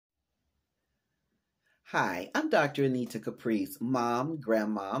Hi, I'm Dr. Anita Caprice, mom,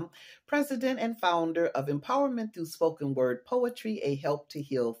 grandmom, president, and founder of Empowerment Through Spoken Word Poetry, a Help to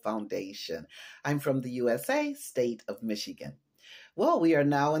Heal Foundation. I'm from the USA, state of Michigan. Well, we are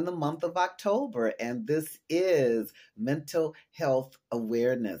now in the month of October, and this is Mental Health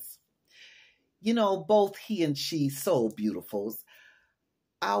Awareness. You know, both he and she, so beautiful.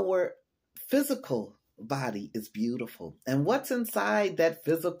 Our physical body is beautiful, and what's inside that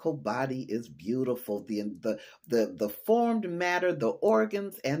physical body is beautiful. The formed matter, the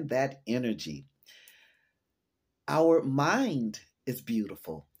organs, and that energy. Our mind is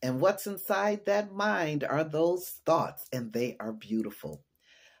beautiful, and what's inside that mind are those thoughts, and they are beautiful.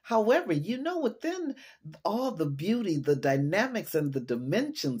 However, you know, within all the beauty, the dynamics, and the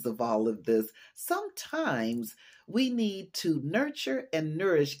dimensions of all of this, sometimes we need to nurture and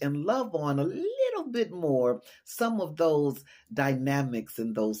nourish and love on a little bit more some of those dynamics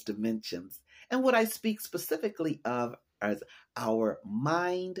and those dimensions. And what I speak specifically of is our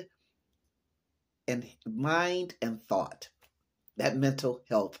mind and thought, that mental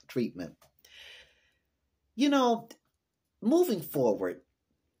health treatment. You know, moving forward,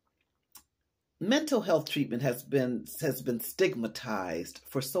 mental health treatment has been stigmatized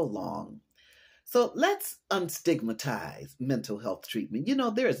for so long. So let's unstigmatize mental health treatment. You know,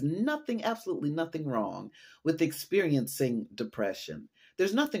 there is nothing, absolutely nothing wrong with experiencing depression.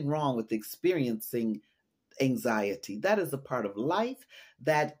 There's nothing wrong with experiencing anxiety. That is a part of life.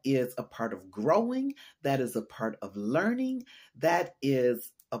 That is a part of growing. That is a part of learning. That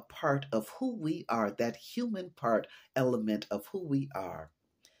is a part of who we are, that human part element of who we are.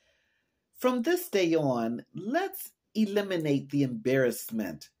 From this day on, let's eliminate the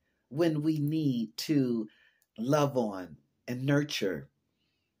embarrassment when we need to love on and nurture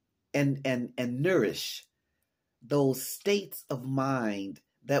and nourish those states of mind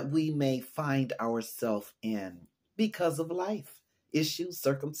that we may find ourselves in because of life issues,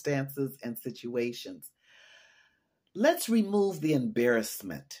 circumstances, and situations. Let's remove the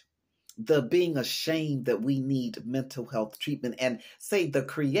embarrassment, the being ashamed that we need mental health treatment, and say the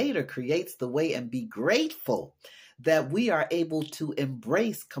Creator creates the way, and be grateful that we are able to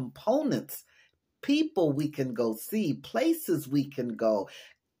embrace components, people we can go see, places we can go,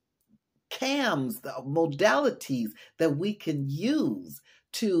 cams, the modalities that we can use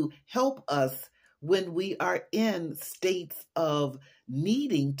to help us when we are in states of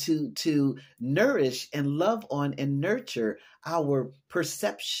needing to nourish and love on and nurture our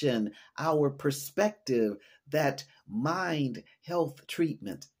perception, our perspective, that mind health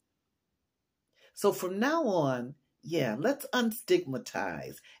treatment. So from now on, let's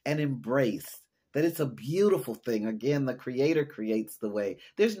unstigmatize and embrace that it's a beautiful thing. Again, the Creator creates the way.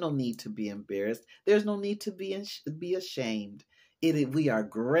 There's no need to be embarrassed. There's no need to be ashamed. We are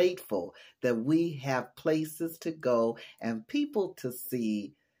grateful that we have places to go and people to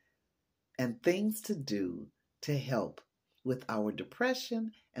see and things to do to help with our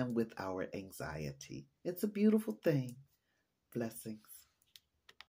depression and with our anxiety. It's a beautiful thing. Blessings.